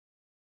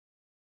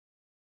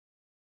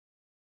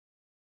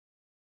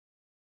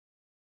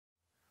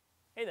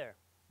Hey there,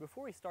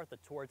 before we start the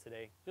tour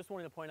today, just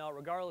wanted to point out,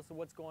 regardless of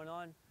what's going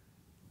on,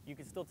 you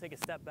can still take a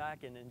step back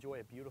and enjoy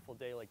a beautiful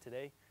day like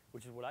today,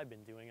 which is what I've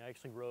been doing. I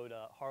actually rode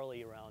a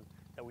Harley around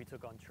that we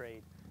took on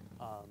trade.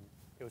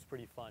 It was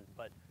pretty fun,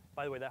 but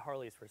by the way, that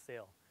Harley is for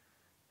sale.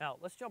 Now,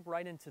 let's jump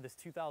right into this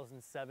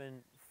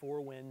 2007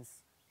 Four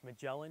Winds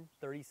Magellan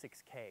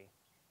 36K.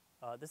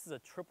 This is a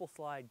triple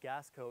slide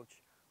gas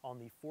coach on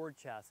the Ford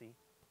chassis.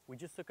 We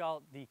just took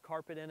out the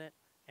carpet in it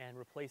and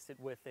replaced it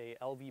with a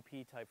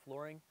LVP type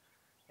flooring,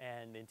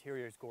 and the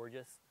interior is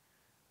gorgeous,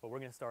 but we're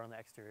gonna start on the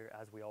exterior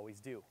as we always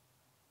do.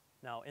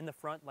 Now in the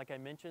front, like I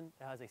mentioned,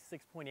 it has a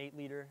 6.8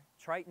 liter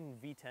Triton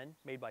V10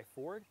 made by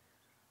Ford.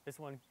 This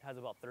one has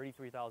about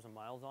 33,000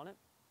 miles on it.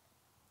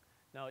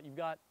 Now you've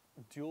got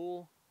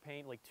dual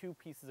pane, like two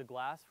pieces of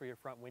glass for your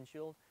front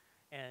windshield,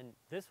 and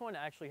this one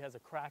actually has a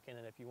crack in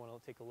it if you want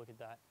to take a look at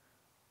that.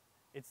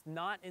 It's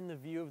not in the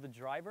view of the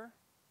driver.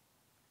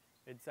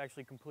 It's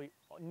actually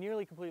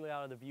nearly completely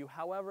out of the view.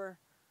 However,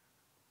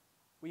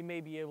 we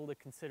may be able to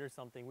consider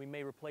something. We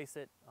may replace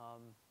it.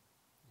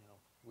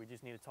 We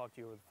just need to talk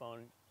to you over the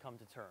phone, come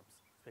to terms.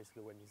 That's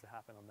basically what needs to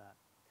happen on that.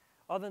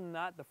 Other than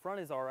that, the front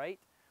is all right.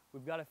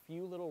 We've got a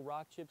few little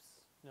rock chips,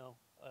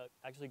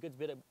 actually a good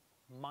bit of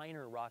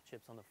minor rock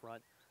chips on the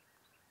front.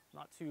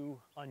 Not too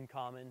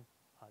uncommon.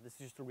 This is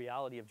just the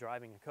reality of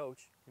driving a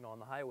coach, on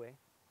the highway.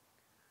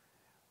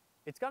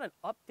 It's got an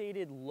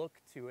updated look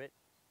to it.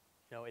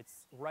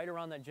 It's right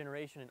around that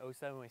generation in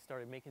 07 when we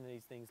started making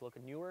these things look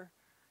newer,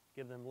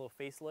 give them a little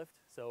facelift.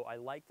 So I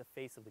like the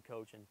face of the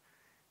coach, and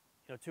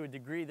to a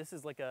degree, this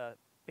is like a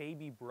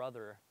baby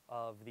brother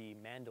of the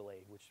Mandalay,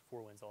 which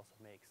Four Winds also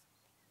makes.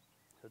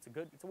 So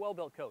it's a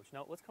well-built coach.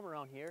 Now let's come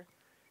around here.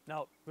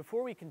 Now,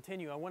 before we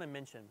continue, I want to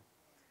mention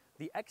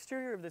the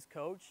exterior of this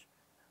coach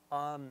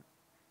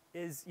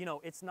is,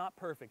 it's not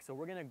perfect. So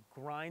we're going to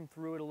grind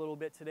through it a little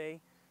bit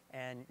today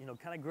and,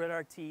 kind of grit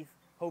our teeth,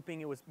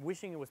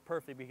 wishing it was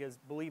perfect, because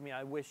believe me,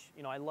 I wish,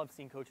 I love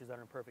seeing coaches that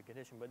are in perfect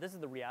condition, but this is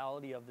the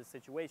reality of this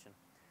situation.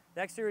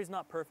 The exterior is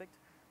not perfect,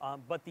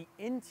 but the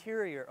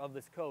interior of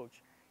this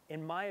coach,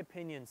 in my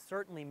opinion,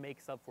 certainly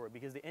makes up for it,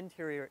 because the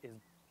interior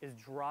is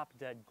drop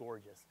dead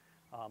gorgeous.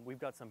 We've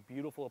got some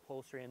beautiful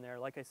upholstery in there.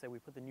 Like I said, we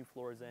put the new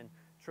floors in,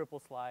 triple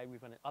slide,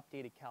 we've got an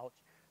updated couch.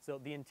 So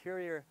the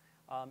interior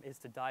is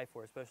to die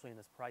for, especially in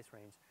this price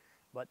range,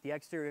 but the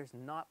exterior is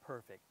not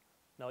perfect.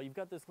 Now you've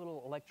got this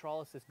little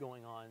electrolysis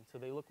going on, so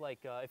they look like,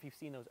 if you've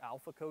seen those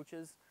Alpha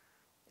coaches,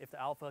 if the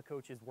Alpha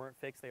coaches weren't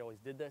fixed, they always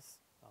did this,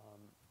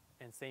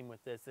 and same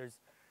with this. There's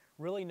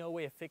really no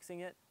way of fixing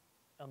it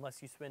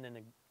unless you spend an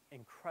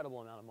incredible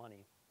amount of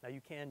money. Now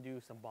you can do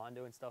some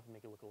Bondo and stuff and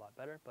make it look a lot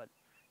better, but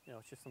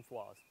it's just some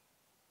flaws.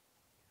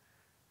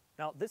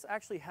 Now this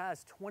actually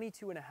has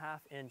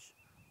 22.5-inch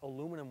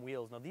aluminum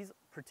wheels. Now these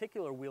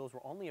particular wheels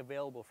were only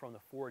available from the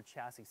Ford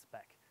chassis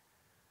spec,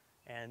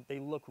 and they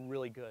look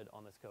really good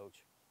on this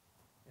coach.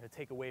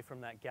 Take away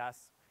from that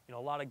gas, a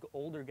lot of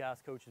older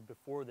gas coaches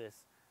before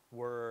this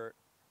were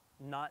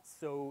not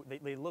so,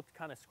 they looked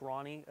kind of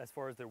scrawny as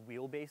far as their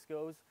wheelbase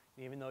goes.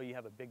 Even though you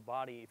have a big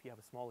body, if you have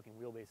a small looking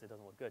wheelbase, it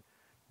doesn't look good.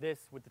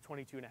 This, with the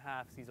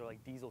 22.5s, these are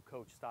like diesel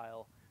coach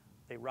style.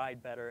 They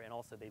ride better, and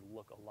also they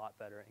look a lot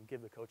better and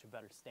give the coach a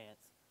better stance.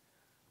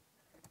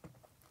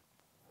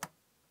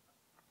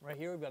 Right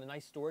here, we've got a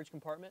nice storage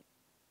compartment.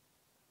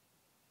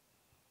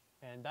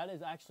 And that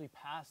is actually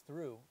passed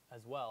through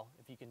as well,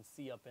 if you can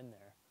see up in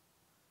there.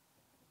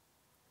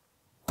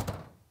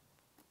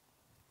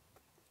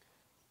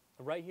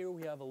 Right here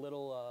we have a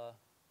little,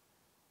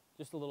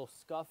 just a little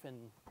scuff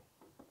and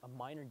a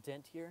minor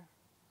dent here.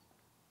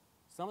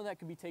 Some of that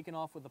could be taken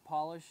off with the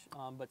polish,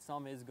 but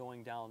some is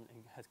going down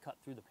and has cut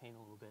through the paint a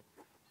little bit.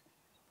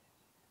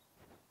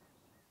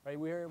 Right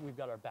here we've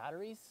got our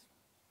batteries.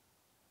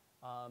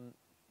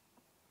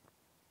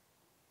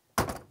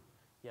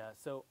 Yeah,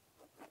 so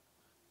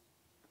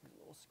a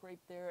little scrape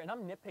there, and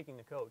I'm nitpicking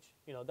the coach.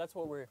 That's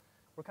what we're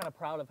kind of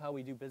proud of how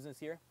we do business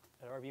here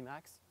at RV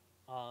Max.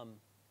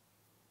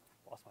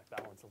 Lost my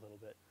balance a little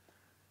bit.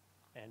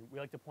 And we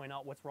like to point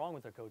out what's wrong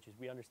with our coaches.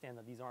 We understand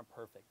that these aren't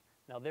perfect.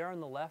 Now there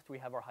on the left, we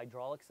have our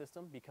hydraulic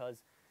system,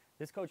 because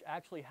this coach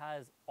actually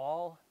has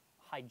all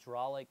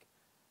hydraulic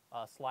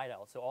slide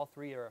out. So all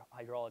three are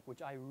hydraulic,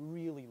 which I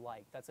really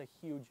like. That's a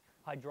huge,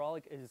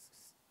 hydraulic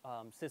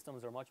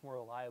systems are much more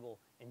reliable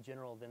in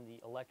general than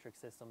the electric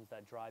systems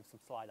that drive some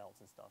slide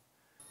outs and stuff.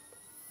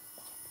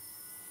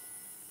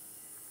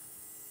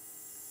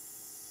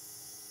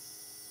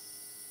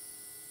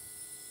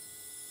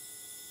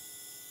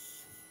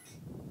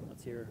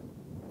 That's your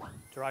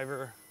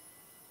driver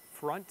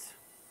front.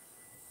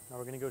 Now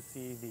we're going to go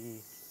see the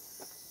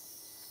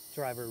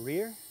driver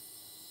rear.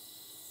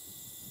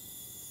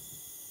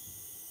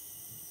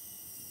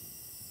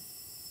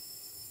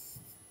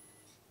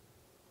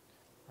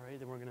 All right,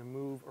 then we're going to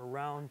move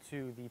around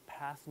to the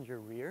passenger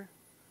rear.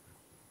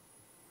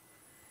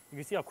 You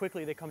can see how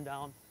quickly they come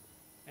down,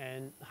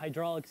 and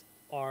hydraulics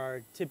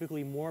are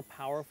typically more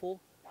powerful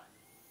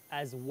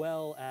as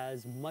well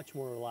as much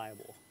more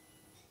reliable.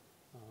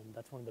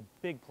 That's one of the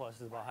big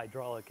pluses about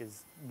hydraulic,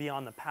 is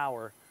beyond the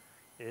power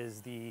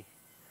is the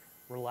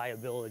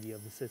reliability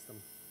of the system.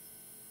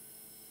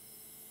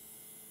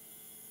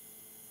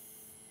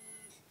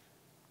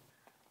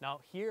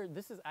 Now here,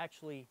 this is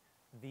actually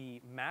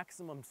the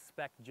maximum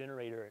spec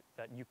generator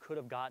that you could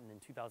have gotten in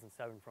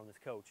 2007 from this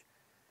coach.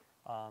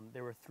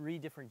 There were 3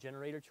 different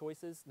generator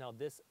choices. Now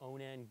this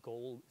Onan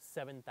Gold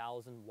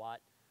 7,000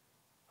 watt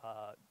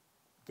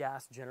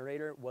gas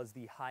generator was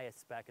the highest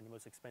spec and the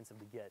most expensive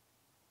to get.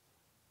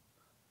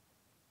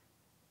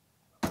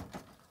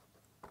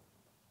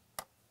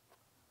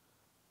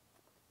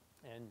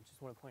 And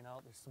just want to point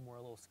out, there's some more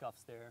little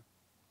scuffs there.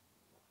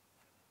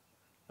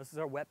 This is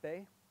our wet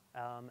bay,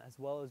 as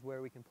well as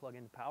where we can plug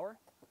in the power.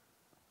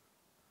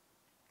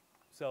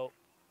 So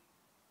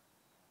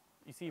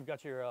you see you've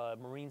got your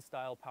marine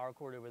style power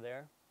cord over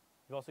there.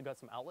 You've also got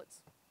some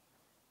outlets.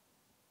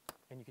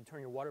 And you can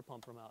turn your water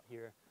pump from out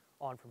here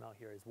on from out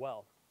here as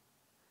well.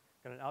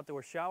 Got an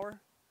outdoor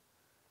shower.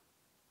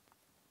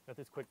 Got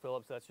this quick fill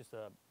up, so that's just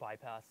a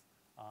bypass.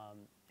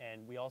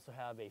 And we also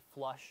have a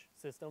flush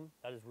system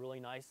that is really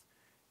nice.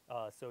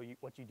 So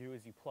what you do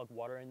is you plug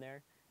water in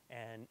there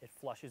and it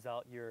flushes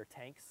out your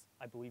tanks,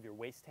 I believe your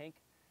waste tank.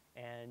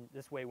 And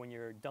this way when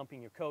you're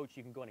dumping your coach,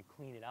 you can go in and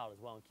clean it out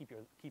as well and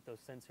keep those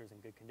sensors in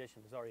good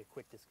condition. There's already a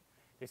quick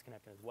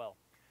disconnect as well.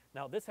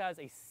 Now this has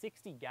a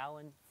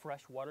 60-gallon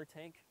fresh water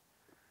tank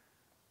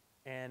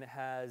and it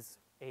has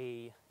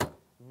a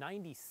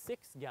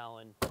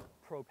 96-gallon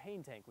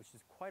propane tank, which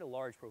is quite a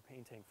large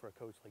propane tank for a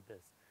coach like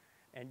this.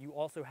 And you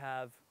also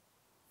have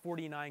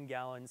 49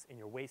 gallons in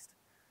your waste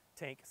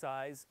tank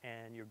size,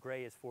 and your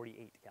gray is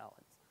 48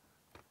 gallons.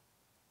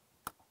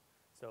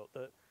 So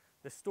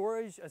the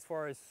storage as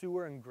far as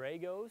sewer and gray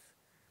goes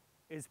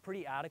is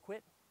pretty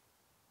adequate.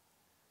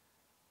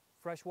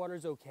 Freshwater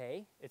is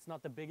okay. It's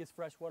not the biggest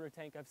freshwater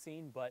tank I've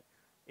seen, but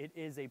it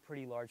is a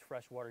pretty large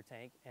freshwater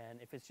tank,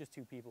 and if it's just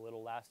 2 people,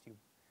 it'll last you,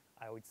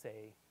 I would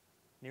say,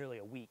 nearly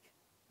a week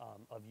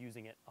of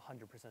using it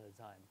 100% of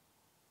the time.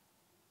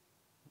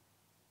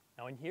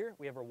 Now in here,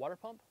 we have our water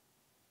pump.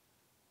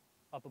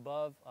 Up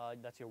above,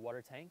 that's your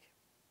water tank.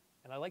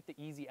 And I like the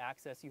easy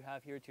access you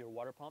have here to your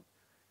water pump.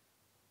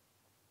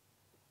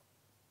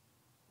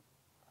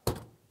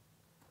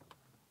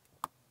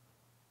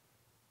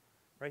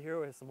 Right here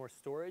we have some more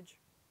storage.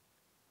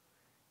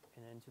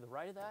 And then to the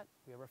right of that,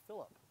 we have our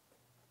fill up.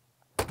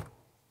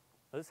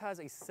 Now this has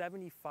a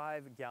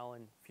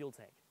 75-gallon fuel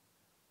tank,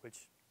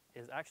 which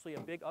is actually a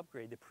big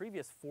upgrade. The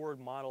previous Ford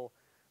model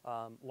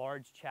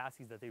large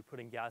chassis that they put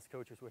in gas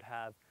coaches would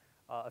have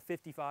a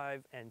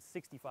 55 and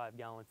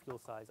 65-gallon fuel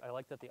size. I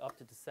like that they upped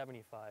it to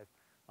 75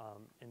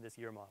 in this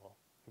year model.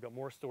 We've got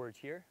more storage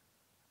here.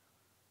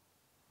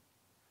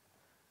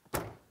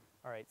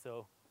 All right,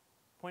 so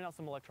point out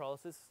some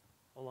electrolysis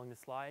along the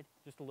slide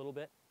just a little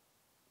bit.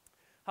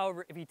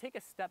 However, if you take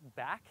a step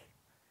back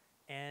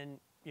and,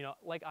 you know,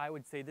 like I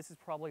would say, this is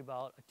probably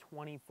about a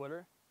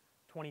 20-footer,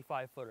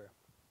 25-footer.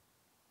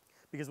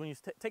 Because when you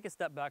take a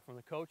step back from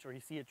the coach or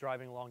you see it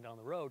driving along down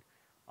the road,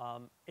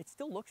 it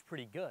still looks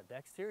pretty good. The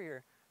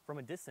exterior from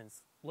a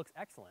distance looks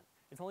excellent.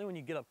 It's only when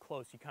you get up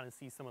close you kind of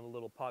see some of the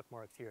little pock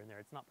marks here and there.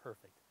 It's not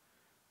perfect.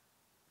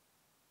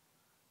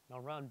 Now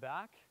around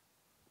back,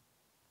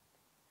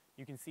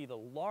 you can see the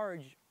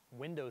large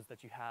windows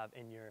that you have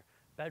in your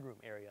bedroom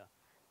area.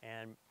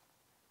 And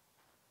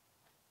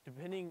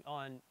depending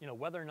on, you know,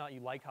 whether or not you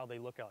like how they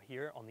look out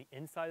here on the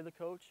inside of the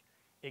coach,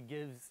 it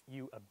gives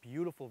you a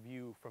beautiful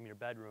view from your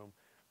bedroom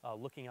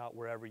looking out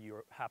wherever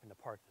you happen to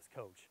park this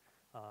coach.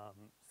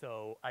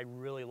 So I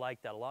really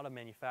like that. A lot of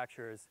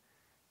manufacturers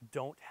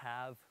don't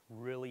have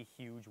really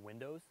huge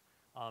windows.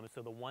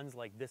 So the ones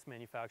like this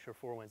manufacturer,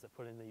 Four Winds, that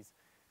put in these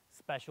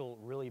special,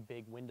 really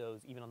big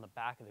windows, even on the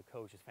back of the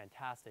coach, is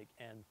fantastic.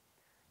 And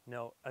you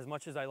know, as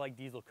much as I like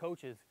diesel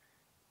coaches,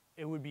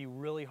 it would be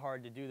really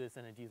hard to do this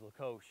in a diesel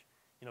coach.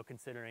 You know,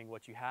 considering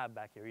what you have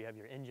back here, you have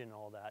your engine and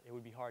all that, it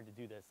would be hard to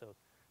do this. So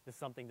this is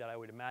something that I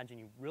would imagine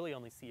you really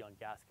only see on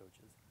gas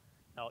coaches.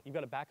 Now, you've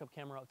got a backup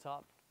camera up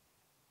top.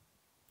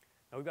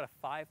 Now we've got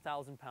a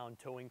 5,000-pound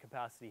towing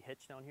capacity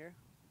hitch down here.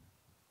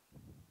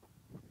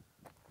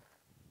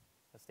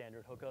 The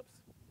standard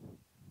hookups.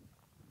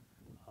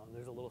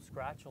 There's a little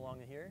scratch along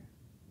here,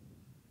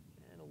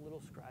 and a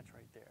little scratch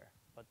right there.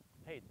 But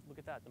hey, look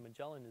at that. The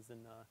Magellan is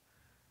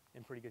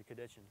in pretty good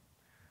condition.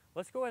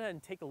 Let's go ahead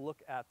and take a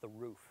look at the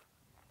roof.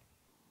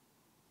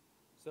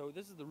 So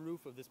this is the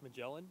roof of this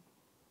Magellan.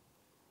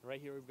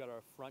 Right here we've got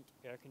our front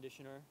air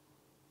conditioner.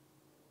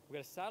 We've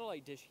got a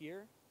satellite dish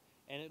here,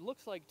 and it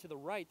looks like to the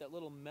right that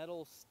little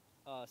metal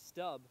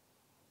stub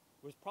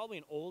was probably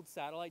an old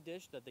satellite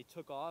dish that they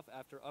took off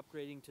after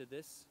upgrading to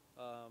this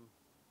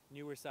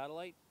newer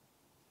satellite.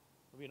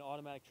 It'll be an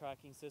automatic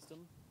tracking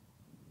system.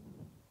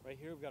 Right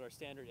here we've got our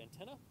standard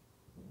antenna.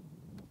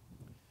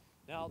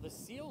 Now the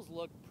seals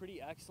look pretty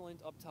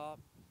excellent up top.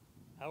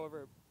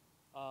 However,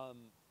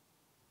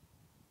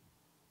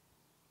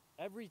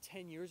 every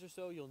 10 years or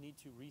so you'll need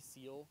to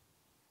reseal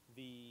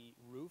the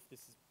roof.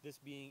 This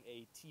being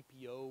a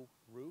TPO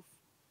roof.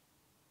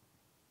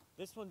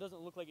 This one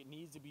doesn't look like it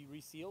needs to be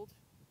resealed.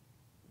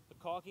 The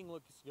caulking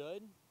looks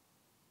good.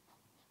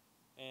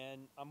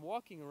 And I'm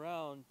walking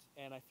around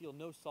and I feel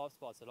no soft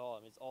spots at all. I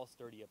mean, it's all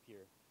sturdy up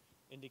here,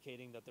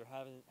 indicating that there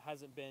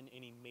hasn't been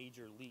any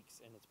major leaks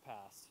in its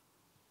past.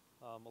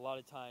 A lot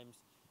of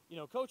times, you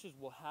know, coaches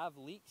will have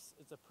leaks.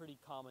 It's a pretty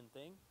common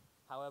thing.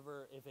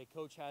 However, if a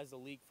coach has a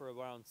leak for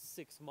around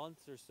 6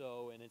 months or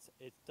so and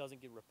it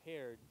doesn't get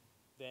repaired,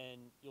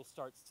 then you'll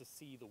start to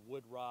see the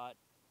wood rot,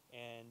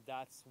 and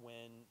that's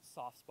when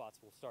soft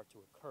spots will start to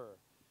occur.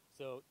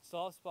 So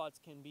soft spots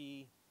can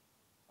be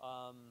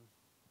a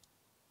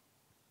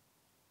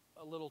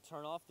little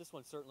turn off. This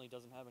one certainly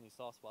doesn't have any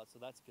soft spots, so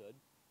that's good.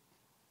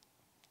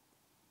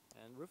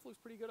 And roof looks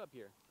pretty good up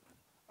here.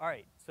 All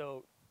right,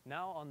 so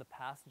now on the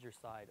passenger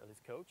side of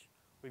this coach,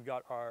 we've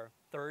got our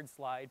third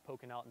slide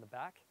poking out in the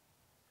back.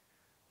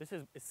 This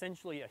is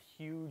essentially a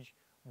huge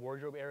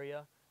wardrobe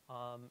area.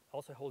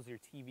 Also holds your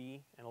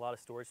TV and a lot of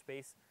storage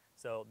space.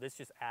 So this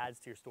just adds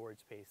to your storage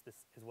space. This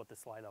is what the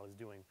slide I was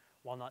doing,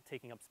 while not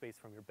taking up space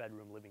from your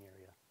bedroom living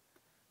area.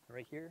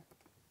 Right here,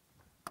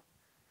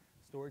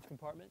 storage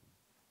compartment.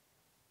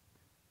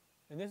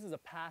 And this is a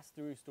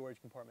pass-through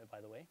storage compartment,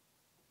 by the way.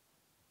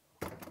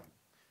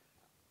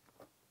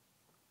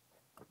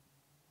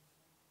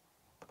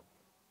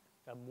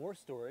 Got more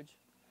storage.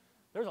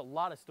 There's a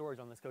lot of storage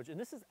on this coach, and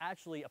this is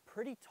actually a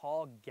pretty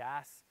tall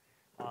gas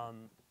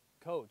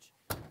coach.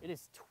 It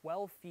is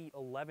 12 feet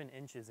 11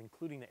 inches,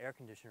 including the air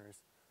conditioners.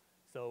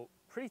 So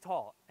pretty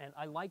tall, and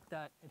I like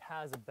that it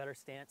has a better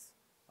stance.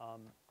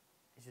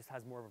 It just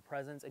has more of a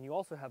presence, and you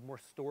also have more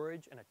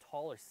storage and a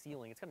taller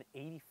ceiling. It's got an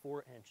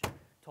 84-inch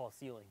tall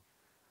ceiling,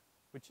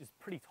 which is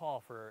pretty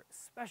tall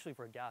especially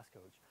for a gas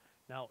coach.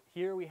 Now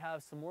here we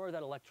have some more of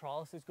that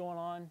electrolysis going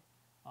on.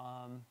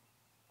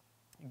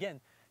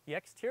 Again, the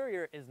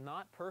exterior is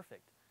not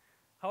perfect.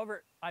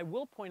 However, I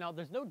will point out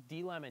there's no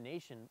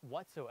delamination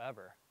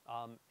whatsoever.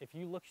 If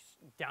you look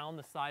down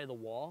the side of the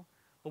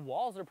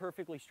walls are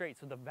perfectly straight.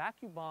 So the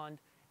vacuum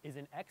bond is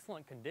in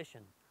excellent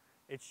condition.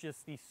 It's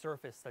just the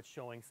surface that's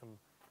showing some,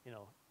 you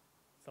know,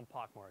 some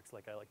pock marks,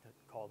 like I like to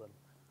call them.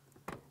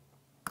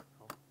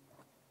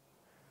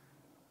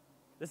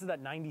 This is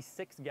that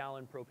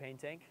 96-gallon propane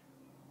tank.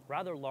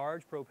 Rather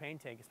large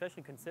propane tank,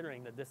 especially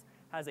considering that this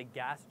has a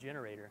gas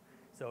generator.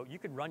 So you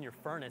could run your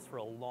furnace for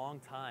a long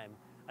time,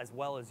 as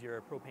well as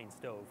your propane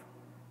stove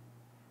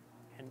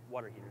and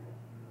water heater.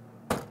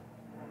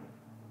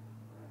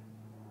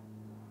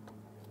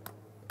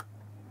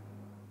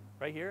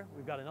 Right here,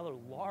 we've got another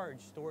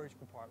large storage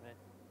compartment.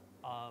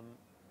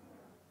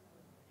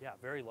 Yeah,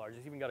 very large.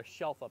 It's even got a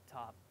shelf up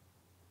top.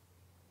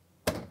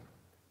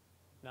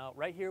 Now,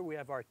 right here, we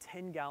have our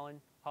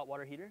 10-gallon hot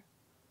water heater.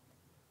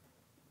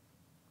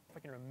 If I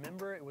can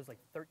remember, it was like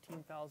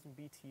 13,000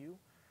 BTU.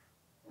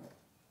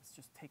 Let's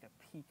just take a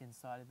peek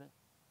inside of it.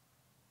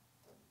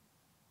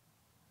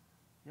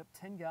 Yep,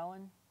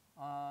 10-gallon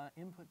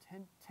input,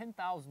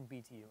 10,000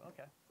 BTU.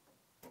 Okay.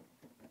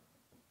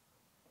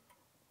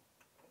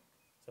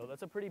 So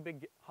that's a pretty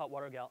big hot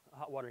water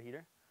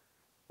heater.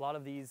 A lot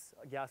of these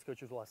gas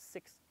coaches will have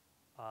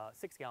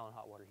six-gallon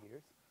hot water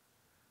heaters.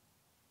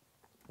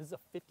 This is a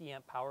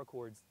 50-amp power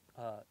cords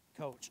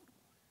coach.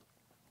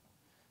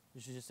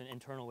 This is just an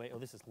internal way. Oh,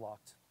 this is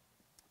locked.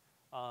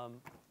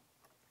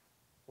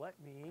 Let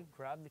me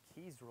grab the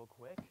keys real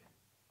quick.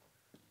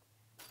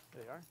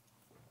 There they are.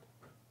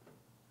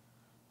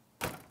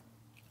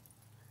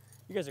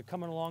 You guys are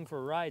coming along for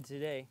a ride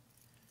today.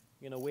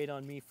 You're gonna wait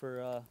on me for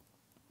to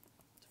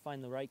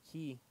find the right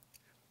key.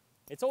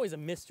 It's always a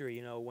mystery,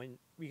 you know,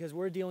 because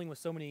we're dealing with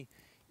so many,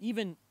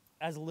 even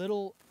as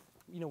little,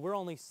 you know, we're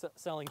only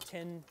selling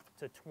 10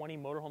 to 20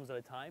 motorhomes at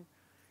a time.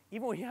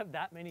 Even when you have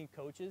that many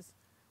coaches,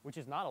 which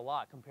is not a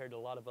lot compared to a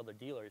lot of other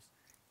dealers,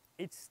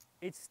 it's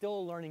still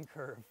a learning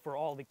curve for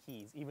all the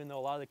keys. Even though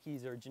a lot of the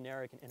keys are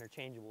generic and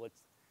interchangeable,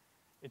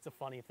 it's a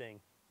funny thing.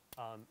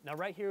 Now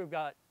right here we've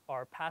got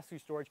our pass-through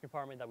storage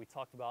compartment that we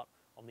talked about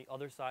on the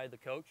other side of the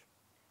coach.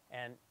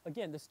 And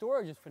again, the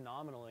storage is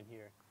phenomenal in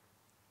here.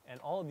 And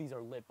all of these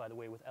are lit, by the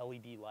way, with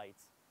LED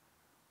lights.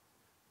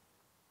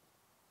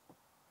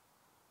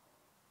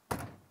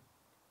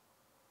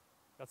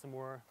 Got some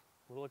more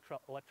little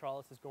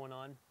electrolysis going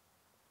on.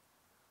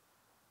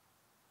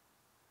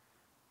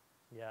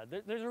 Yeah,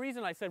 there's a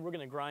reason I said we're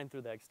going to grind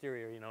through the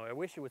exterior. You know, I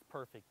wish it was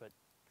perfect, but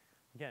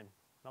again,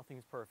 nothing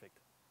is perfect.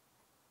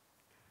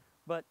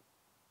 But,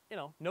 you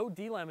know, no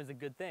delam is a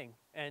good thing.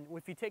 And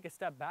if you take a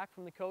step back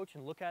from the coach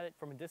and look at it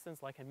from a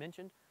distance, like I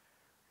mentioned,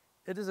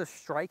 it is a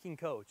striking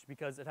coach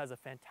because it has a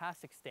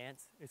fantastic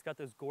stance. It's got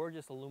those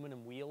gorgeous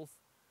aluminum wheels,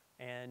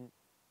 and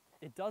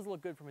it does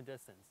look good from a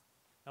distance.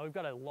 Now we've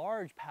got a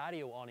large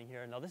patio awning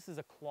here. Now this is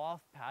a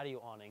cloth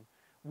patio awning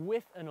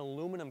with an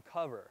aluminum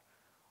cover.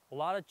 A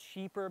lot of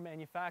cheaper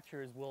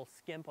manufacturers will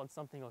skimp on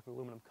something like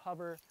aluminum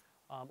cover,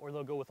 or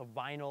they'll go with a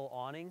vinyl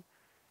awning.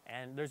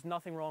 And there's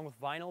nothing wrong with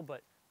vinyl,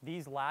 but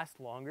these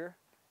last longer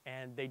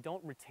and they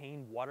don't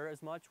retain water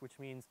as much, which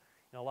means,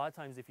 you know, a lot of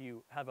times if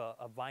you have a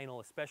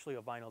vinyl, especially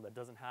a vinyl that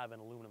doesn't have an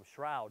aluminum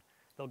shroud,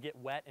 they'll get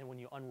wet, and when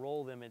you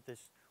unroll them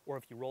or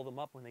if you roll them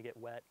up when they get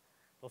wet,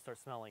 they'll start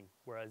smelling,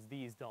 whereas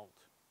these don't.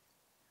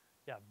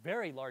 Yeah,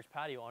 very large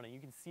patio on it. You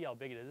can see how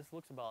big it is. This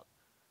looks about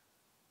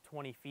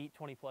 20 feet,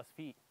 20 plus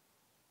feet.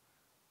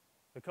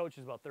 The coach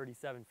is about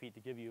 37 feet to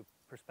give you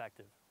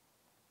perspective.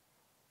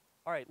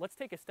 All right, let's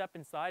take a step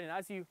inside. And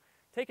as you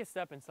take a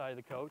step inside of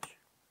the coach,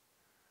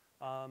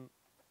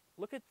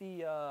 look at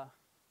the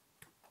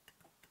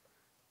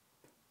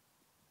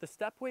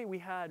stepway we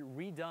had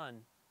redone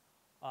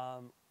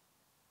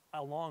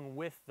along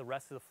with the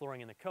rest of the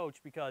flooring in the coach,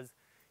 because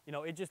you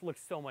know, it just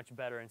looks so much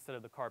better instead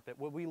of the carpet.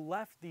 Well, we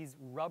left these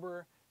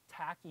rubber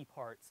tacky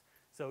parts,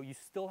 so you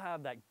still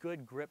have that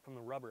good grip from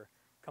the rubber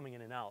coming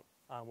in and out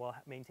while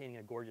maintaining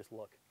a gorgeous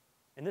look.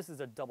 And this is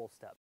a double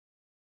step.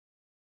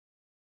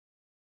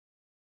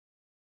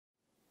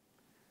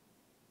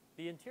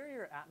 The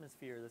interior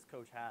atmosphere this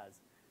coach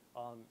has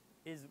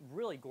is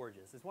really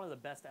gorgeous. It's one of the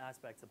best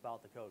aspects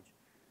about the coach.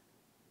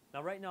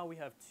 Now right now we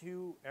have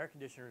 2 air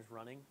conditioners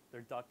running.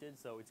 They're ducted,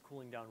 so it's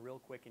cooling down real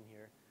quick in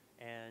here.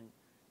 And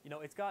you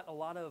know, it's got a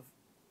lot of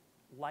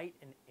light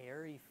and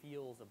airy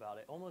feels about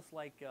it. Almost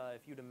like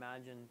if you'd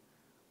imagine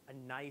a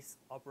nice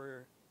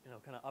upper, you know,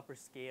 kind of upper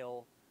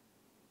scale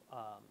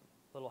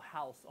little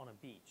house on a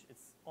beach.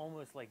 It's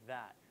almost like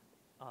that.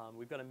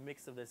 We've got a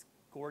mix of this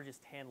gorgeous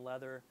tan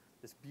leather,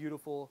 this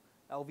beautiful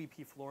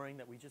LVP flooring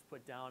that we just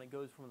put down. It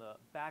goes from the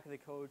back of the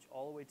coach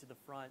all the way to the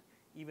front,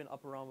 even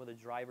up around where the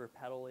driver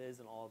pedal is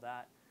and all of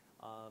that.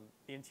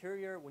 The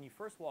interior, when you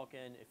first walk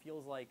in, it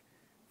feels like,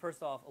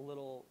 first off, a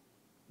little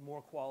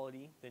more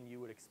quality than you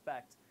would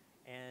expect,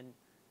 and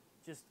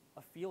just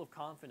a feel of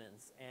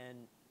confidence,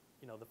 and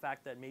you know, the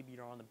fact that maybe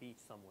you're on the beach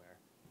somewhere.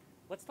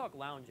 Let's talk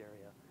lounge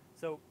area.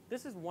 So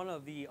this is one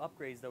of the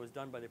upgrades that was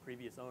done by the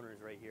previous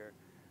owners right here.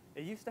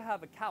 It used to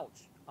have a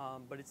couch,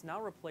 but it's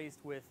now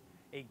replaced with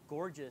a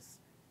gorgeous,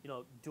 you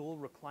know, dual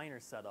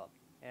recliner setup.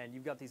 And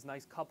you've got these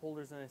nice cup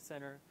holders in the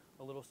center,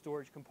 a little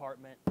storage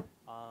compartment.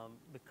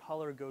 The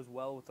color goes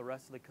well with the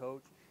rest of the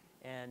coach.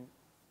 And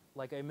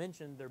like I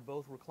mentioned, they're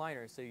both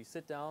recliners. So you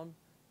sit down,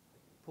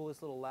 pull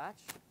this little latch,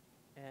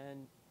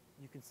 and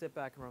you can sit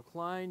back and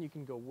recline. You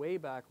can go way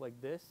back like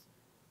this,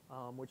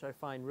 which I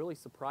find really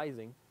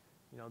surprising.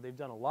 You know, they've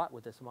done a lot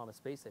with this amount of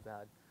space they've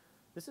had.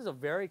 This is a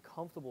very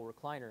comfortable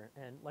recliner,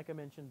 and like I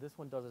mentioned, this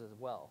one does it as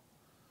well.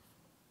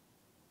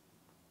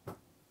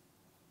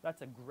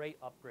 That's a great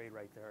upgrade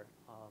right there.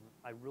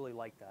 I really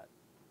like that.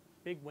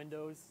 Big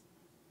windows,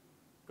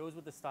 goes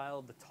with the style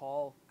of the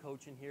tall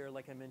coach in here,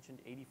 like I mentioned,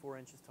 84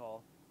 inches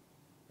tall.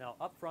 Now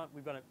up front,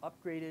 we've got an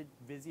upgraded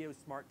Vizio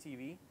Smart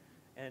TV,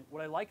 and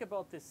what I like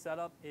about this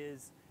setup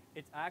is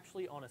it's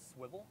actually on a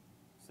swivel,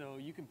 so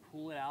you can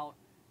pull it out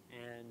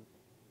and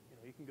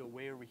you can go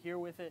way over here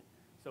with it,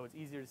 so it's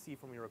easier to see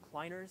from your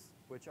recliners,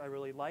 which I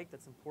really like.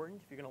 That's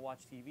important. If you're going to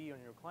watch TV on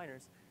your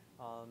recliners,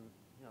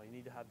 you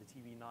need to have the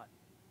TV not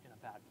in a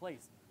bad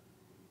place.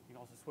 You can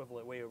also swivel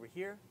it way over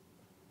here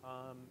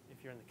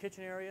if you're in the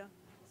kitchen area.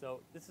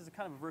 So this is a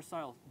kind of a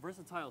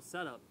versatile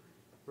setup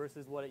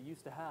versus what it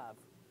used to have.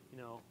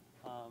 There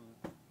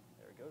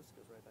it goes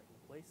right back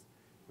into place,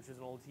 which is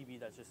an old TV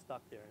that's just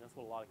stuck there, and that's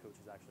what a lot of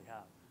coaches actually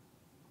have.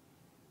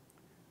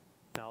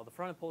 Now the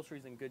front upholstery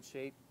is in good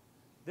shape.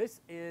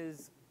 This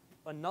is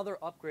another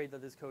upgrade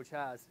that this coach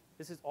has.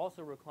 This is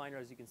also a recliner,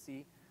 as you can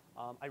see.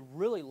 I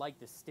really like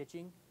this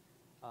stitching.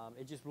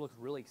 It just looks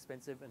really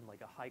expensive and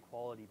like a high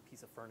quality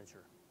piece of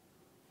furniture.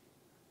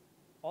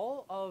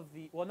 All of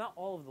the, well, not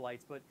all of the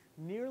lights, but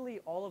nearly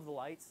all of the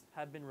lights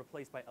have been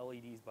replaced by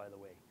LEDs, by the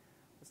way.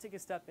 Let's take a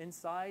step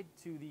inside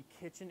to the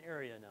kitchen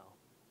area now.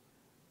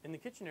 In the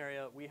kitchen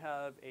area, we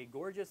have a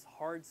gorgeous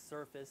hard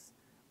surface.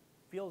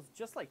 Feels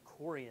just like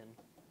Corian.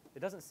 It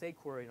doesn't say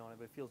Corian on it,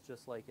 but it feels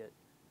just like it.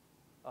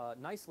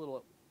 Nice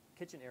little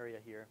kitchen area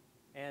here.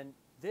 And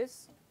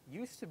this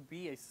used to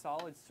be a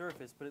solid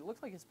surface, but it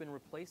looks like it's been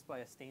replaced by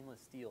a stainless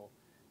steel.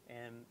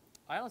 And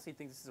I honestly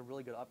think this is a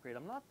really good upgrade.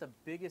 I'm not the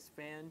biggest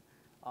fan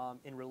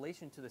in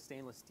relation to the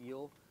stainless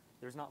steel.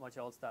 There's not much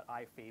else that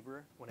I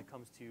favor when it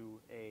comes to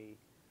a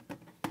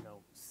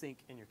sink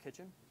in your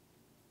kitchen.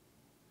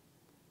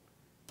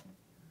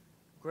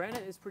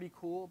 Granite is pretty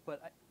cool,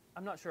 but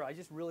I'm not sure. I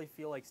just really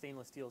feel like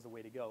stainless steel is the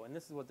way to go. And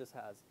this is what this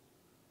has.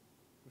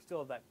 We still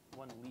have that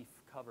one leaf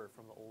cover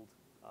from the old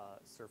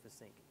surface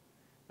sink.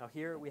 Now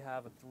here we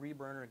have a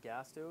 3-burner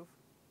gas stove.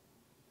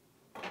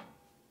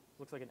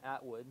 Looks like an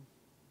Atwood.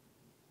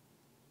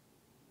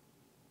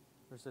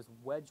 There's this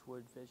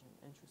Wedgwood vision.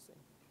 Interesting.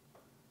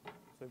 So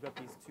we've got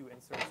these 2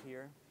 inserts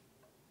here,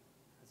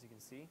 as you can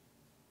see.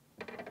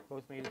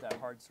 Both made of that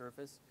hard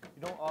surface.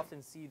 You don't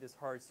often see this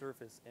hard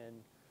surface in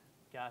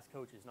gas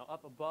coaches. Now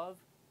up above,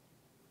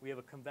 we have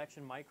a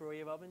convection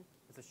microwave oven.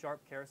 It's a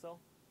sharp carousel.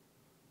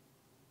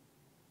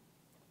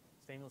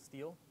 Stainless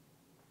steel.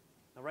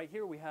 Now right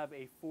here we have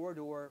a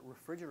 4-door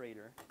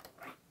refrigerator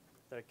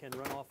that can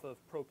run off of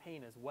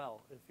propane as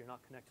well if you're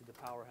not connected to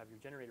power, have your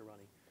generator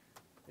running.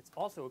 It's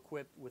also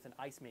equipped with an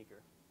ice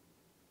maker.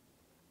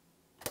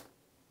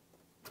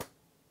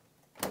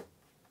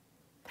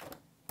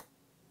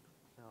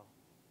 Now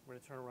we're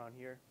going to turn around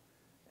here,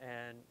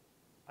 and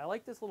I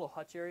like this little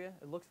hutch area.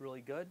 It looks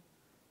really good.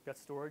 Got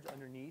storage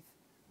underneath,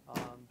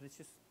 but it's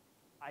just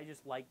I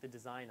just like the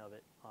design of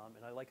it,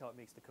 and I like how it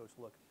makes the coach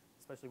look,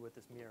 especially with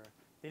this mirror.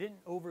 They didn't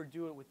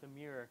overdo it with the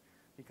mirror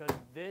because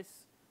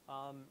this,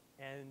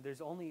 and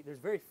there's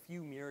very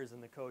few mirrors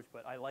in the coach,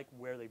 but I like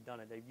where they've done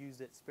it. They've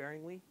used it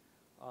sparingly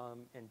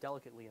and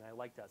delicately, and I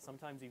like that.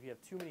 Sometimes if you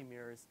have too many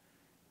mirrors,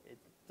 it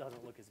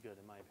doesn't look as good,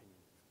 in my opinion.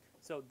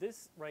 So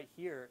this right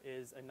here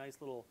is a nice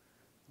little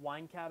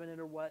wine cabinet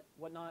or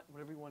whatnot,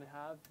 whatever you want to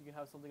have. You can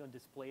have something on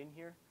display in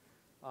here.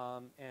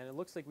 And it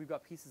looks like we've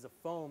got pieces of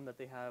foam that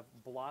they have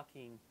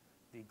blocking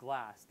the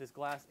glass. This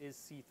glass is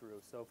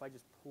see-through, so if I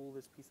just pull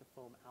this piece of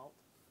foam out,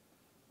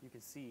 you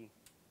can see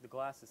the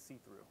glass is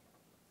see-through.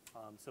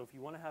 So if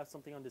you want to have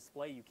something on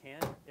display, you can.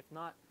 If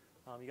not,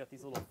 you got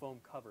these little foam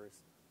covers.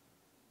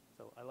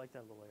 So I like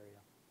that little area.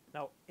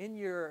 Now, in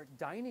your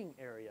dining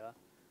area,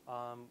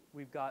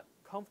 we've got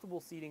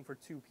comfortable seating for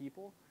 2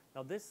 people.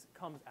 Now this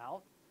comes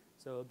out,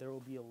 so there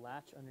will be a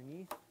latch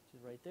underneath, which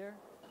is right there,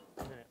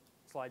 and then it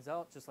slides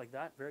out just like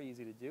that. Very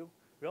easy to do.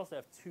 We also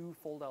have 2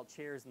 fold-out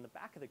chairs in the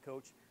back of the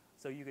coach,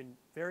 so you can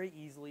very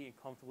easily and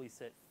comfortably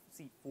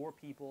seat 4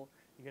 people.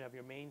 You can have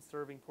your main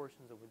serving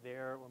portions over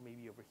there or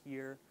maybe over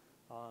here.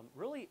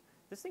 Really,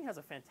 this thing has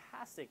a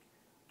fantastic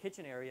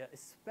kitchen area,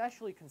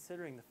 especially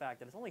considering the fact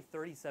that it's only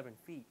 37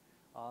 feet.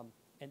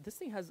 And this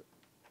thing has,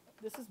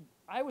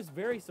 I was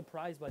very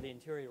surprised by the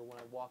interior when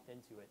I walked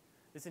into it.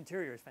 This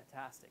interior is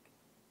fantastic.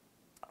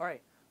 All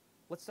right,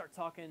 let's start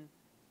talking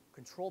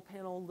control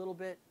panel a little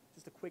bit.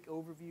 Just a quick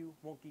overview,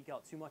 won't geek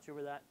out too much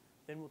over that.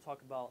 Then we'll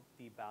talk about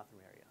the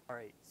bathroom area. All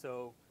right,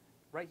 so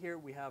right here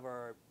we have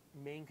our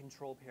main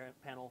control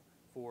panel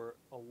for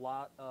a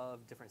lot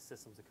of different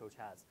systems the coach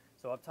has.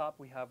 So up top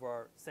we have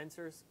our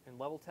sensors and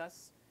level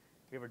tests.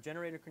 We have our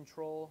generator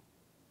control,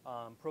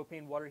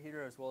 propane water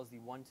heater, as well as the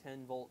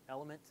 110 volt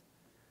element.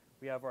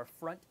 We have our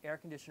front air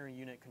conditioner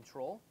unit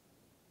control,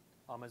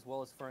 as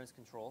well as furnace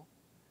control.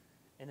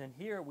 And then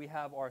here we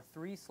have our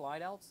 3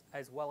 slide outs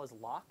as well as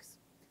locks.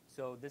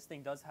 So this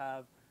thing does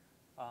have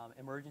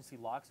emergency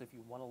locks. So if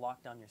you want to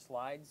lock down your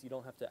slides, you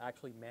don't have to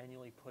actually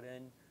manually put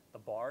in the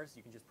bars.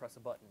 You can just press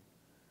a button.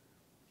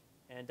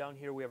 And down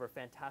here we have our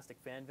fantastic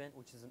fan vent,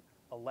 which is an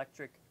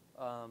electric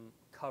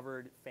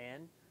covered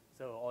fan.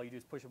 So all you do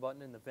is push a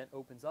button and the vent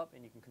opens up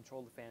and you can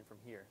control the fan from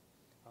here.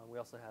 We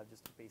also have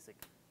just a basic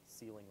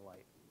ceiling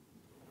light.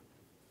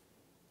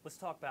 Let's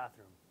talk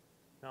bathroom.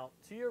 Now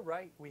to your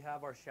right we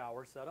have our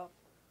shower setup.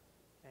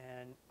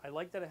 And I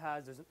like that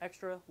there's an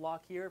extra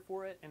lock here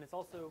for it, and it's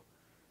also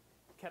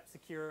kept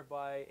secure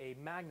by a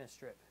magnet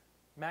strip.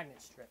 Let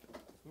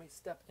me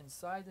step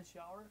inside the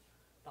shower.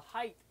 The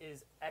height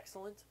is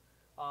excellent.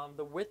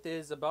 The width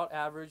is about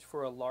average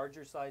for a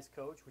larger size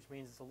coach, which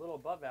means it's a little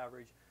above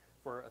average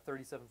for a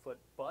 37-foot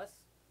bus,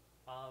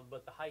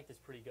 but the height is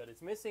pretty good.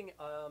 It's missing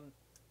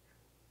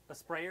a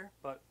sprayer,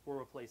 but we'll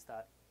replace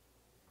that.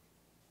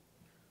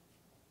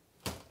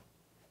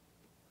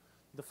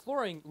 The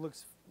flooring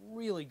looks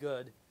really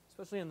good,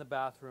 especially in the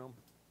bathroom.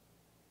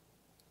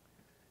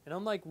 And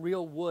unlike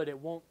real wood, it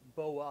won't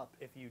bow up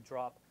if you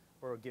drop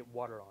or get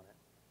water on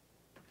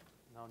it.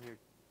 Now in your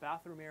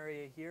bathroom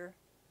area here,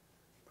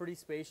 pretty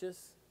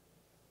spacious.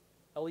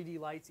 LED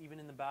lights even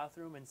in the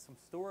bathroom and some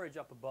storage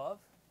up above.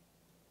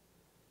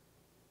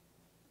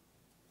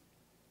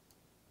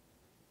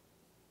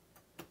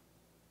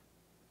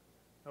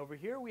 Over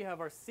here we have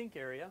our sink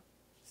area,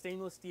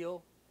 stainless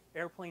steel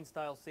airplane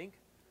style sink.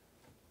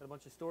 Got a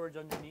bunch of storage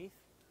underneath,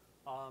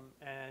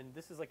 and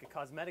this is like a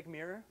cosmetic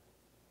mirror.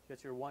 You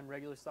got your one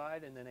regular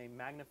side and then a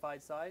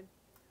magnified side.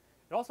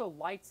 It also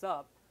lights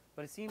up,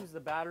 but it seems the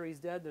battery's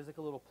dead. There's like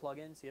a little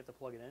plug-in, so you have to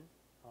plug it in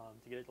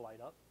to get it to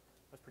light up.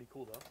 That's pretty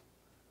cool though.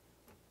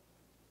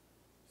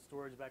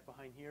 Storage back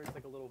behind here. It's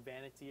like a little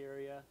vanity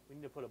area. We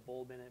need to put a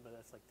bulb in it, but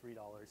that's like $3.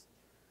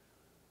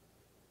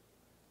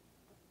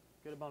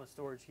 Good amount of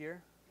storage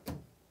here,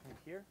 right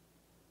here.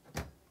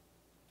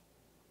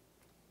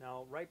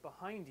 Now right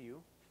behind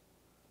you,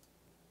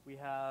 we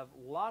have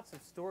lots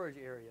of storage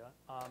area,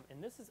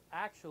 and this is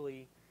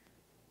actually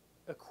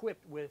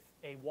equipped with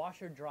a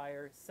washer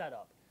dryer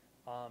setup.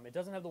 It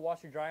doesn't have the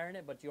washer dryer in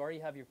it, but you already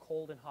have your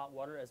cold and hot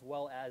water as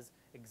well as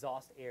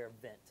exhaust air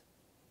vent.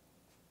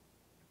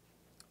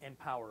 And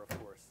power, of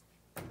course.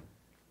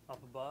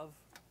 Up above,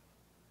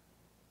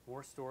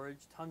 more storage,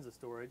 tons of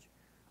storage.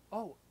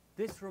 Oh,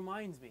 this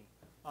reminds me.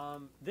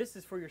 This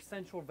is for your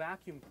central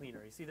vacuum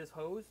cleaner. You see this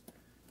hose?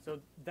 So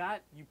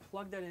that, you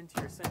plug that into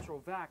your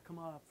central vac. Come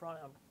on up front.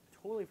 I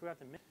totally forgot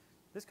to mention.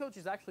 This coach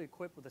is actually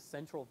equipped with a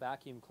central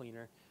vacuum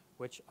cleaner,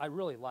 which I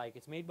really like.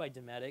 It's made by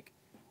Dometic.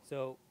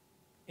 So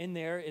in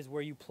there is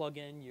where you plug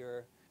in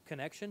your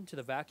connection to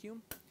the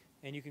vacuum,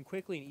 and you can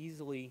quickly and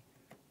easily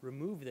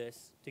remove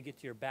this to get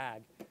to your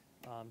bag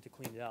to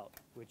clean it out,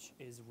 which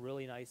is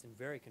really nice and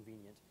very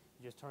convenient.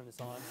 You just turn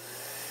this on.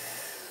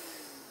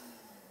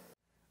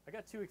 I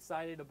got too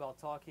excited about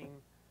talking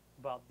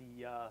about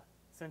the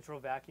central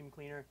vacuum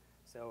cleaner,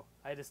 so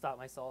I had to stop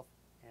myself,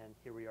 and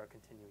here we are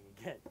continuing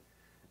again.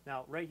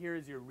 Now, right here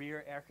is your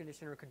rear air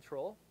conditioner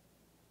control,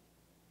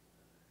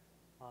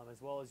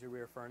 as well as your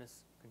rear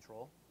furnace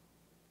control.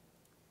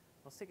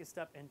 Now, let's take a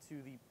step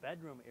into the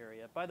bedroom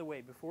area. By the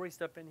way, before we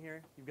step in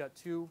here, you've got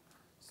 2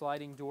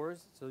 sliding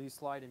doors, so these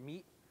slide and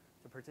meet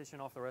to partition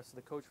off the rest of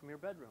the coach from your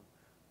bedroom.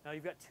 Now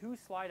you've got 2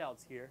 slide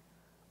outs here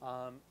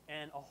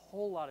and a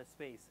whole lot of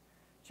space.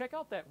 Check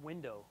out that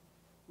window.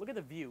 Look at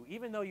the view.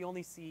 Even though you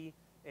only see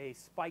a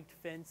spiked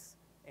fence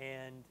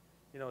and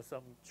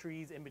some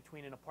trees in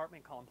between an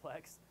apartment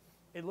complex,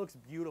 it looks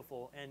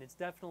beautiful, and it's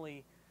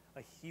definitely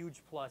a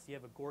huge plus. You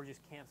have a gorgeous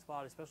camp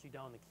spot, especially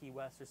down in the Key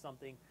West or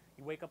something.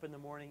 You wake up in the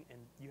morning and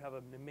you have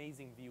an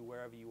amazing view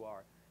wherever you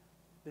are.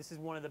 This is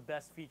one of the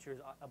best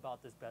features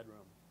about this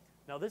bedroom.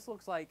 Now this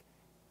looks like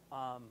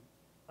a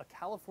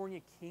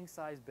California king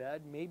size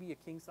bed, maybe a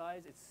king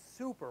size. It's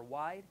super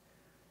wide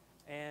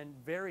and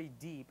very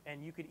deep,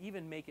 and you could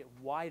even make it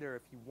wider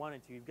if you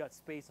wanted to. You've got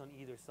space on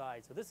either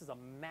side. So this is a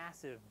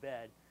massive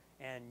bed,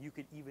 and you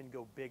could even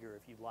go bigger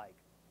if you'd like.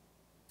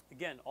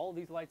 Again, all of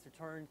these lights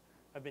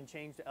have been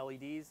changed to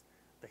LEDs.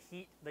 The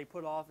heat they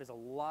put off is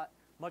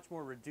much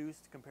more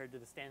reduced compared to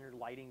the standard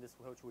lighting this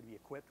coach would be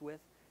equipped with,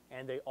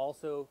 and they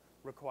also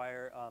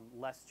require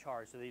less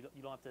charge, so you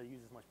don't have to use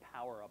as much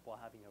power up while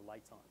having your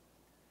lights on.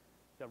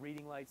 Got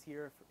reading lights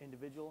here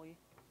individually,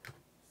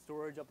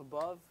 storage up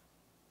above.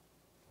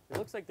 It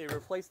looks like they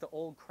replaced the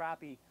old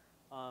crappy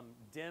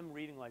dim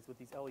reading lights with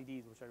these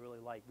LEDs, which I really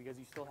like, because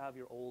you still have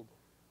your old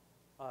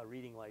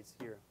reading lights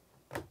here.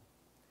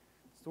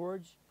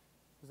 Storage,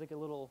 there's like a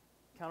little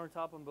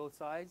countertop on both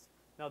sides.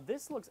 Now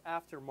this looks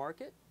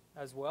aftermarket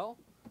as well.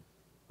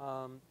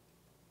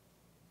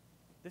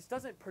 This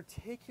doesn't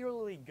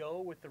particularly go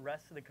with the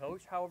rest of the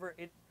coach. However,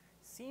 it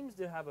seems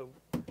to have a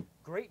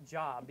great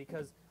job,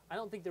 because I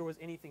don't think there was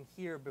anything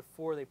here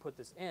before they put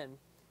this in,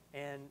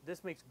 and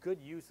this makes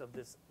good use of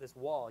this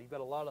wall. You've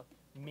got a lot of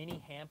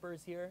mini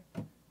hampers here,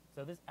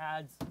 so this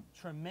adds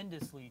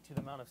tremendously to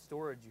the amount of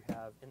storage you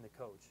have in the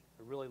coach.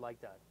 I really like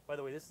that. By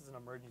the way, this is an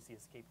emergency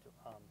escape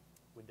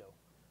window.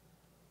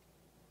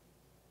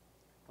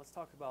 Let's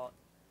talk about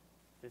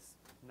this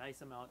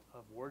nice amount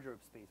of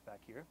wardrobe space back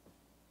here.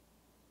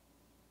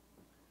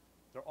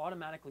 They're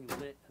automatically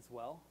lit as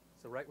well,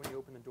 so right when you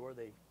open the door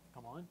they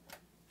come on.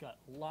 Got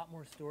a lot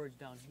more storage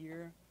down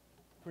here,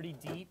 pretty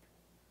deep,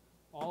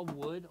 all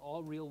wood,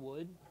 all real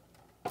wood,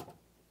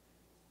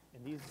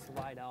 and these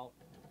slide out.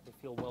 They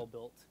feel well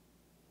built.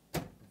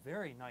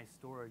 Very nice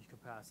storage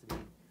capacity.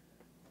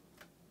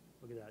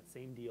 Look at that,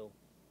 same deal.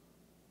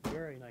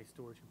 Very nice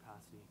storage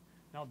capacity.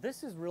 Now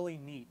this is really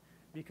neat,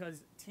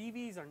 because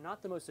TVs are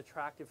not the most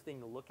attractive thing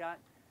to look at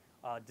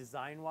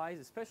design-wise,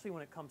 especially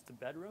when it comes to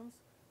bedrooms.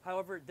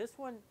 However, this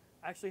one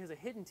actually has a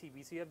hidden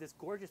TV, so you have this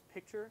gorgeous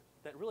picture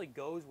that really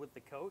goes with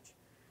the coach.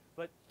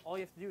 But all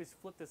you have to do is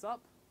flip this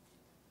up,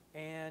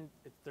 and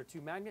there are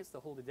 2 magnets that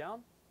hold it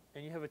down,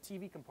 and you have a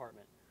TV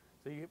compartment.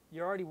 So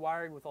you're already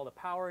wired with all the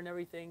power and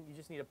everything. You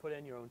just need to put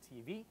in your own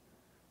TV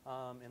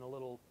and a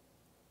little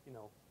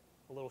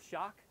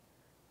shock.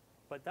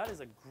 But that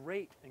is a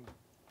great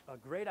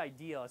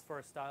idea as far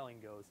as styling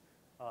goes.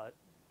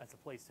 As a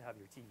place to have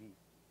your TV.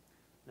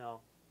 Now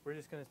we're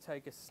just going to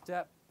take a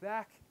step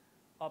back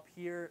up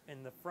here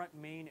in the front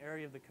main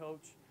area of the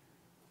coach,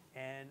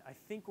 and I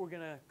think we're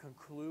going to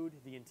conclude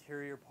the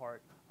interior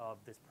part of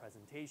this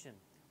presentation.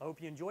 I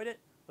hope you enjoyed it.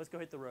 Let's go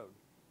hit the road.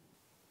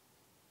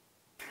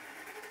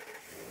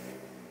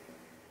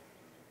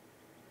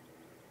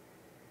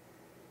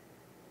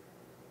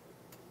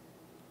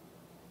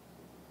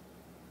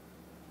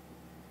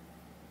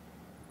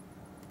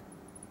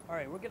 All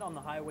right, we're getting on the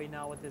highway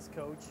now with this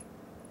coach,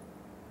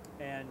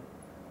 and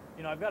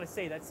I've got to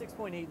say that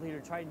 6.8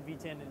 liter Triton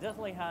V10, it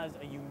definitely has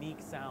a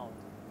unique sound,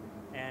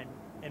 and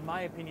in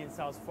my opinion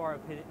sounds far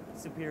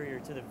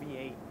superior to the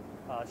V8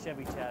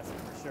 Chevy chassis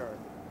for sure.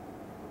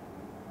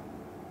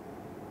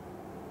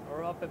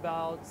 We're up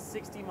about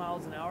 60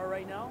 miles an hour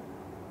right now,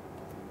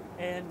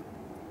 and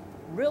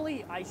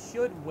really I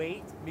should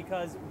wait,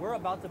 because we're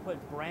about to put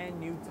brand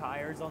new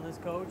tires on this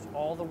coach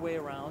all the way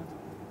around.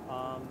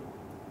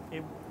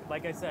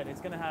 Like I said,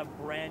 it's going to have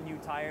brand new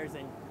tires,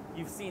 and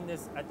you've seen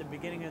this at the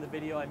beginning of the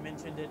video. I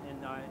mentioned it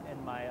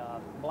in my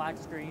black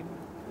stream.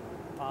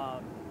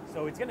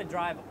 So it's going to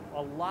drive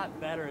a lot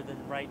better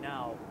than right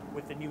now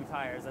with the new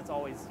tires. That's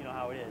always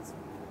how it is.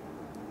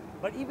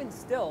 But even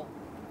still,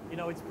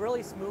 it's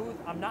really smooth.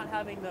 I'm not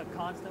having to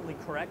constantly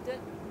correct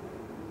it.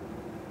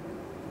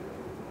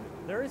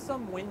 There is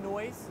some wind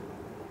noise.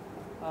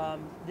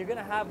 You're going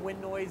to have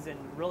wind noise in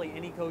really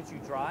any coach you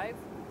drive.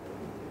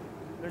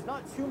 There's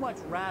not too much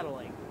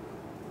rattling.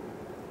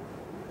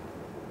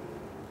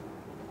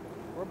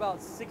 We're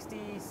about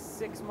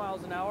 66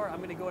 miles an hour. I'm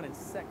going to go ahead and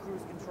set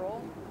cruise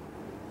control.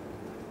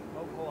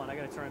 Oh, hold on, I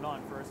got to turn it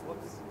on first.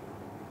 Whoops.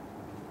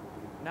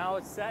 Now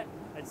it's set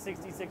at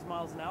 66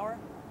 miles an hour.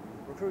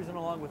 We're cruising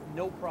along with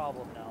no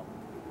problem now.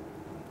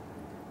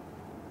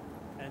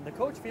 And the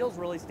coach feels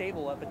really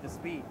stable up at the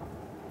speed.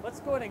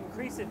 Let's go ahead and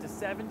increase it to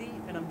 70,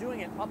 and I'm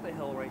doing it up a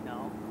hill right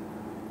now.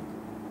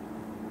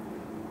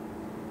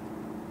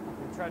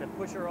 We'll try to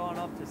push her on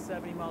up to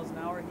 70 miles an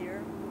hour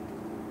here.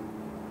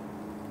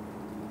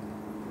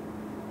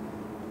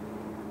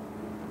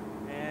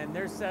 And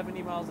there's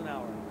 70 miles an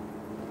hour.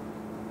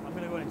 I'm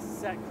gonna go ahead and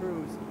set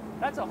cruise.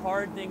 That's a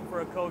hard thing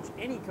for a coach,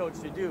 any coach,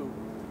 to do,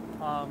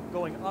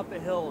 going up a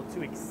hill,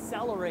 to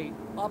accelerate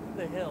up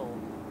the hill.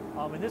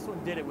 And this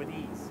one did it with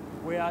ease.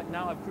 We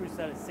now have cruise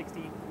set at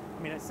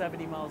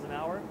 70 miles an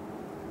hour.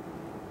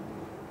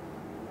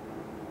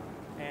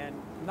 And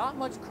not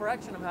much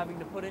correction I'm having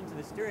to put into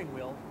the steering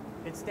wheel.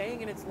 It's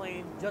staying in its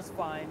lane just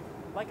fine.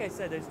 Like I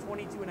said, there's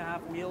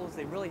 22.5 wheels.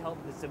 They really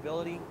help the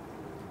stability.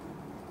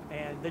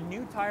 And the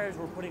new tires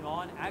we're putting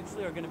on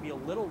actually are going to be a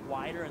little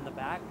wider in the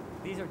back.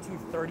 These are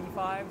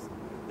 235s.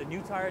 The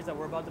new tires that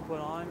we're about to put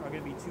on are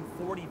going to be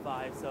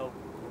 245, so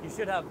you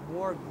should have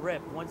more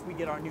grip once we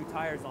get our new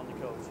tires on the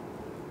coach.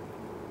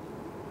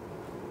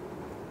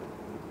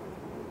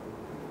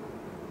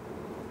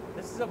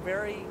 This is a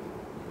very,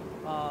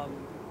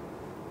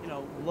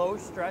 low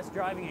stress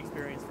driving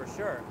experience for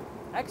sure.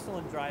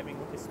 Excellent driving,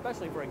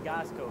 especially for a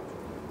gas coach.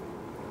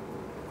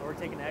 So we're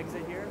taking an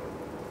exit here.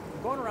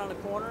 We're going around the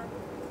corner,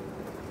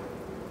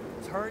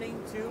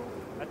 turning too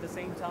at the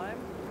same time,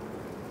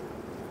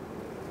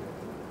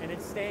 and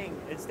it's staying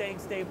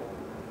stable.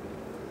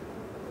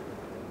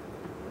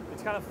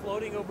 It's kind of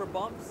floating over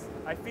bumps.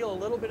 I feel a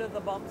little bit of the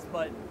bumps,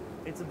 but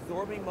it's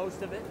absorbing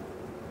most of it.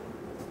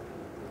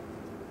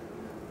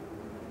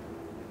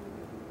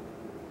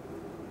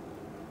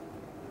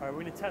 All right,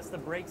 we're gonna test the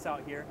brakes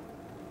out here.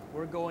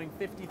 We're going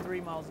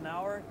 53 miles an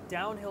hour,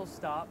 downhill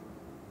stop.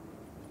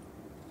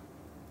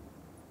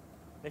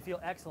 They feel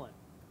excellent.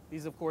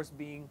 These, of course,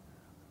 being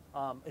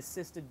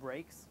assisted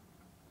brakes.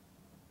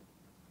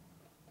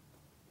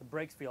 The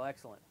brakes feel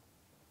excellent.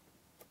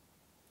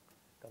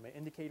 Got my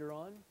indicator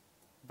on.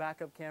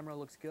 Backup camera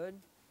looks good.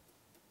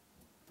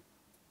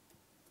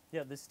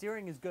 Yeah, the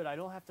steering is good. I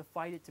don't have to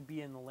fight it to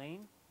be in the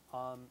lane.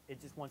 It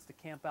just wants to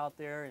camp out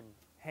there and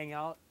hang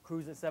out,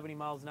 cruise at 70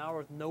 miles an hour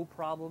with no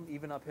problem,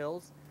 even up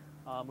hills,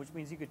 which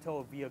means you could tow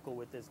a vehicle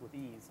with this with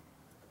ease.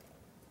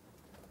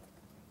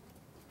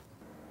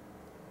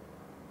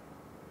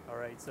 All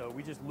right, so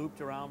we just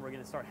looped around. We're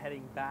gonna start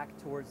heading back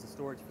towards the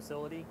storage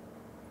facility.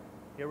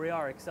 Here we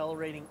are,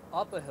 accelerating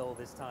up a hill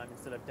this time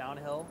instead of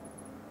downhill.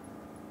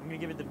 I'm gonna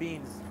give it the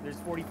beans. There's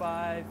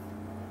 45,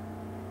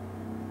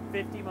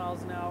 50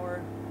 miles an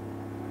hour.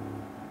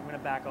 I'm gonna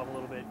back off a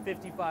little bit.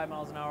 55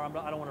 miles an hour,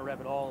 I don't wanna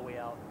rev it all the way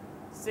out.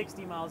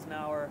 60 miles an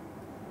hour,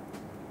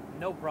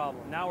 no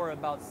problem. Now we're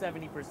about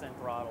 70%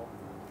 throttle.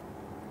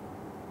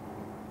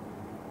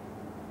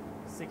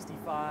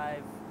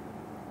 65.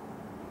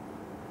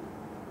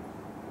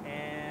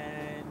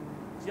 And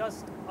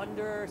just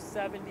under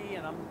 70,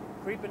 and I'm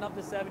creeping up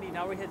to 70.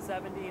 Now we hit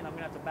 70, and I'm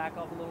gonna have to back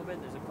off a little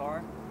bit. There's a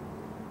car.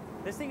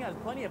 This thing has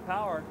plenty of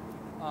power.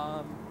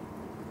 Now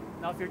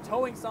if you're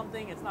towing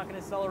something, it's not gonna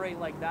accelerate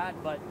like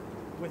that, but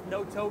with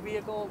no tow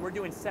vehicle, we're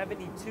doing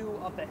 72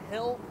 up a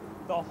hill.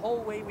 The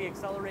whole way we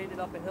accelerated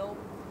up a hill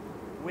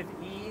with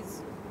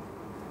ease.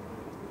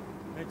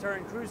 I'm gonna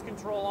turn cruise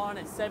control on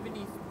at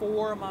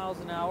 74 miles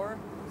an hour,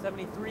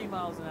 73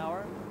 miles an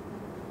hour.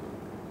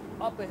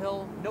 Up a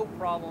hill, no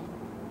problem.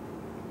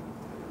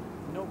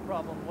 No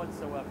problem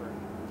whatsoever.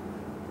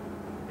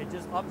 It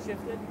just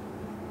upshifted.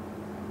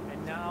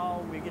 And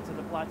now we get to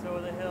the plateau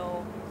of the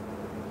hill.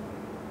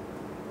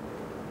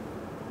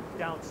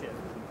 Downshift.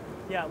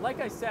 Yeah,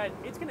 like I said,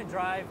 it's gonna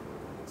drive.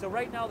 So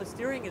right now the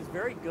steering is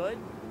very good.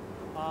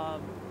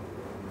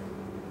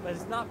 But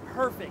it's not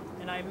perfect,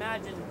 and I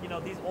imagine,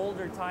 these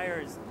older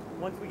tires,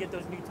 once we get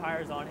those new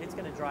tires on, it's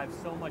going to drive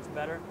so much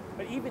better.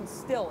 But even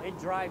still, it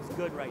drives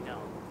good right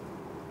now.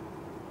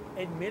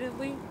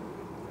 Admittedly,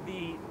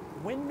 the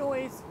wind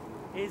noise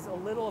is a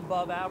little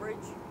above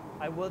average.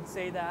 I would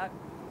say that.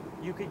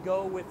 You could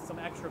go with some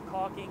extra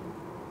caulking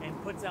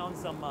and put down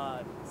some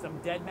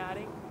dead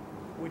matting,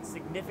 which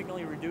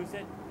significantly reduce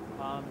it.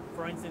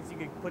 For instance, you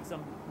could put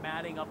some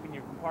matting up in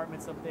your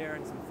compartments up there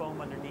and some foam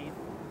underneath,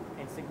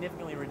 and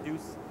significantly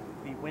reduce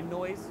the wind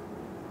noise.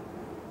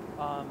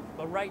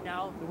 But right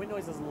now, the wind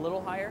noise is a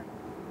little higher,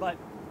 but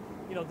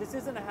this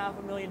isn't a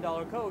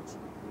 $500,000 coach,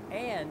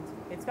 and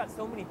it's got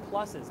so many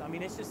pluses. I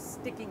mean, it's just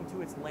sticking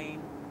to its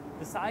lane.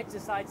 The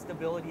side-to-side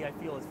stability, I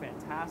feel, is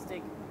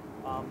fantastic.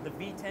 The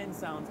V10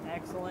 sounds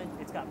excellent.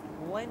 It's got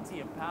plenty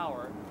of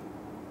power.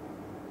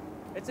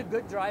 It's a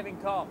good driving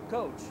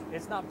coach.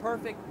 It's not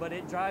perfect, but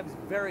it drives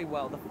very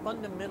well. The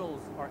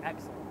fundamentals are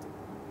excellent.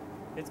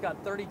 It's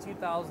got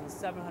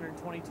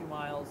 32,722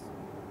 miles.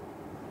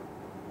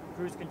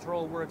 Cruise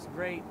control works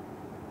great.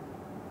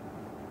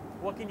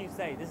 What can you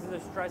say? This is a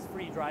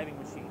stress-free driving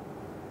machine.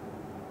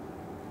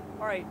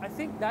 All right, I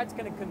think that's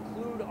going to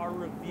conclude our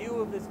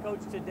review of this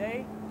coach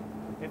today.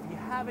 If you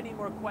have any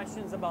more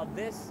questions about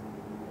this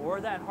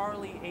or that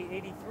Harley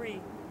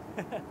 883,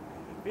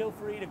 feel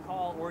free to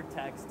call or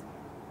text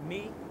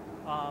me,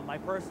 my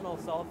personal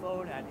cell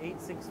phone at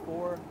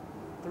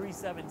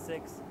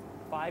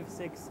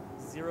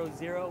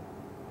 864-376-5600.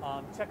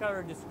 Check out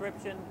our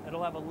description.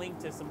 It'll have a link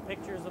to some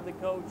pictures of the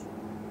coach,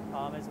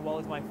 as well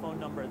as my phone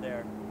number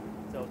there.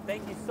 So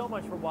thank you so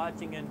much for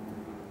watching, and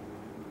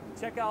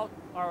check out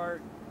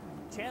our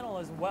channel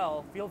as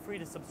well. Feel free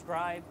to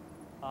subscribe.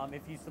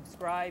 If you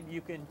subscribe,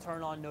 you can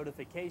turn on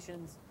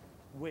notifications.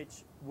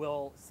 which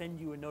will send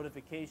you a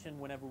notification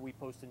whenever we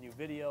post a new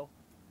video.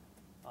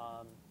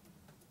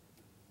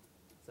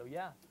 So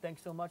yeah,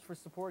 thanks so much for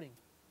supporting.